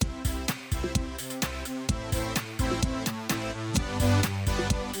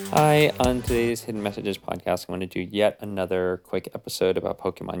Hi, on today's Hidden Messages podcast, I'm going to do yet another quick episode about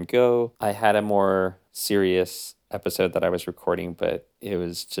Pokemon Go. I had a more serious episode that I was recording, but it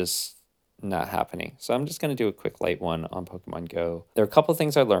was just not happening. So I'm just going to do a quick light one on Pokemon Go. There are a couple of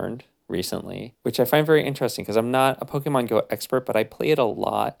things I learned recently, which I find very interesting because I'm not a Pokemon Go expert, but I play it a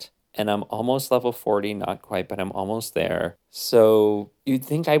lot. And I'm almost level 40, not quite, but I'm almost there. So you'd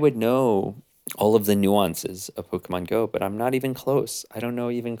think I would know all of the nuances of Pokemon Go, but I'm not even close. I don't know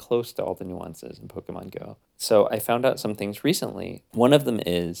even close to all the nuances in Pokemon Go. So I found out some things recently. One of them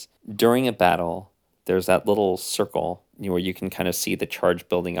is during a battle, there's that little circle where you can kind of see the charge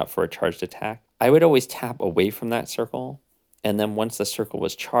building up for a charged attack. I would always tap away from that circle. And then once the circle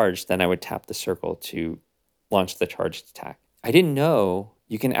was charged, then I would tap the circle to launch the charged attack. I didn't know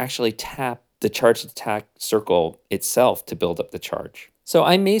you can actually tap the charged attack circle itself to build up the charge. So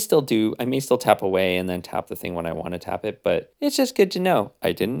I may still tap away and then tap the thing when I want to tap it, but it's just good to know.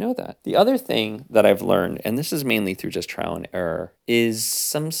 I didn't know that. The other thing that I've learned, and this is mainly through just trial and error, is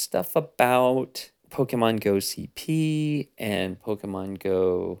some stuff about Pokemon Go CP and Pokemon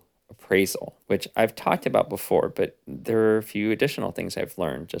Go appraisal, which I've talked about before, but there are a few additional things I've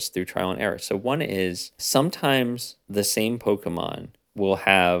learned just through trial and error. So one is sometimes the same Pokemon will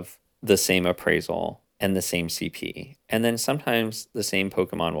have the same appraisal and the same CP. And then sometimes the same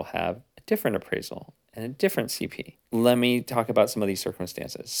Pokemon will have a different appraisal and a different CP. Let me talk about some of these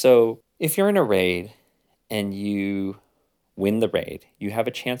circumstances. So if you're in a raid and you win the raid, you have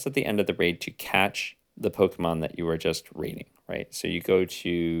a chance at the end of the raid to catch the Pokemon that you were just raiding, right? So you go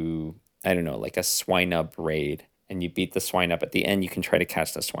to, I don't know, like a Swinub raid and you beat the Swinub. At the end, you can try to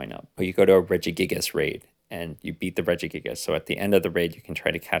catch the Swinub. Or you go to a Regigigas raid and you beat the Regigigas. So at the end of the raid, you can try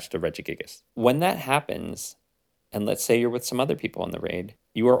to catch the Regigigas. When that happens, and let's say you're with some other people in the raid,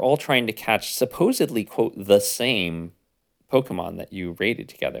 you are all trying to catch supposedly, quote, the same Pokemon that you raided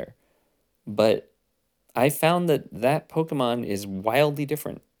together. But I found that Pokemon is wildly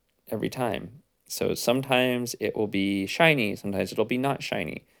different every time. So sometimes it will be shiny, sometimes it'll be not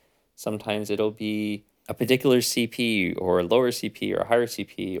shiny. Sometimes it'll be a particular CP or lower CP or higher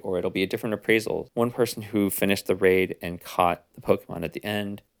CP, or it'll be a different appraisal. One person who finished the raid and caught the Pokemon at the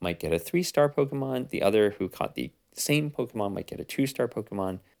end might get a 3-star Pokemon. The other who caught the same Pokemon might get a 2-star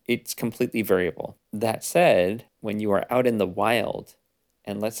Pokemon. It's completely variable. That said, when you are out in the wild,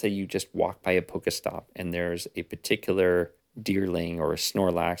 and let's say you just walk by a Pokestop and there's a particular Deerling or a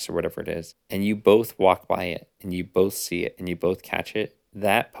Snorlax or whatever it is, and you both walk by it and you both see it and you both catch it,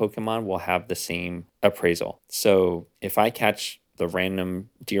 that Pokemon will have the same appraisal. So if I catch the random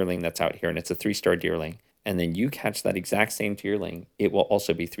Deerling that's out here and it's a 3-star Deerling, and then you catch that exact same Deerling, it will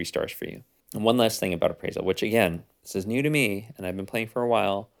also be 3 stars for you. And one last thing about appraisal, which again, this is new to me and I've been playing for a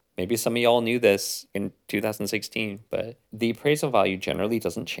while. Maybe some of y'all knew this in 2016, but the appraisal value generally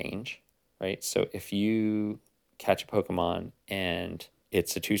doesn't change, right? So if you catch a Pokemon and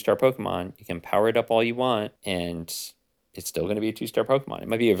it's a 2-star Pokemon, you can power it up all you want and it's still going to be a 2-star Pokemon. It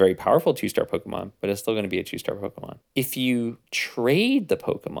might be a very powerful 2-star Pokemon, but it's still going to be a 2-star Pokemon. If you trade the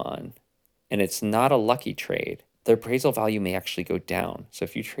Pokemon and it's not a lucky trade, the appraisal value may actually go down. So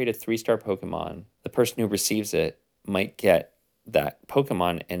if you trade a 3-star Pokemon, the person who receives it might get that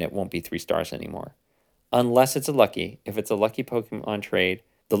Pokemon and it won't be 3 stars anymore. Unless it's a lucky. If it's a lucky Pokemon trade,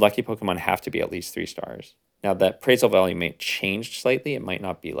 the lucky Pokemon have to be at least 3 stars. Now that appraisal value may change slightly. It might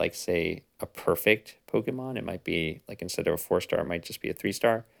not be like, say, a perfect Pokemon. It might be like instead of a 4-star, it might just be a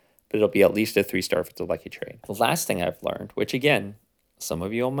 3-star, but it'll be at least a 3-star if it's a lucky trade. The last thing I've learned, which again, some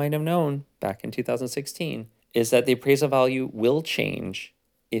of you all might have known back in 2016, is that the appraisal value will change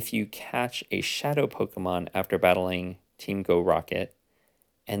if you catch a shadow Pokemon after battling Team Go Rocket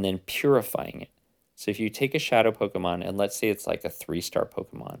and then purifying it. So if you take a shadow Pokemon and let's say it's like a 3-star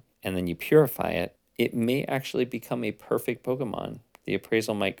Pokemon and then you purify it, it may actually become a perfect Pokemon. The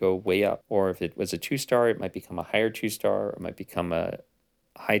appraisal might go way up. Or if it was a 2-star, it might become a higher 2-star, or it might become a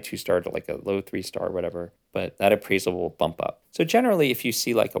high 2-star to like a low 3-star or whatever. But that appraisal will bump up. So generally, if you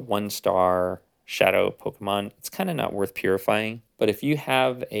see like a 1-star shadow Pokemon, it's kind of not worth purifying. But if you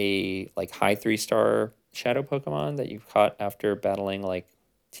have a like high 3-star shadow Pokemon that you caught after battling like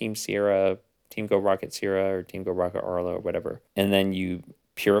Team Sierra, Team Go Rocket Sierra, or Team Go Rocket Arlo or whatever, and then you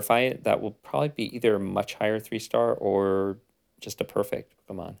purify it, that will probably be either a much higher 3-star or just a perfect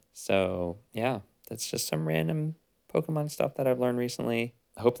Pokemon. So yeah, that's just some random Pokemon stuff that I've learned recently.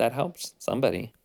 I hope that helps somebody.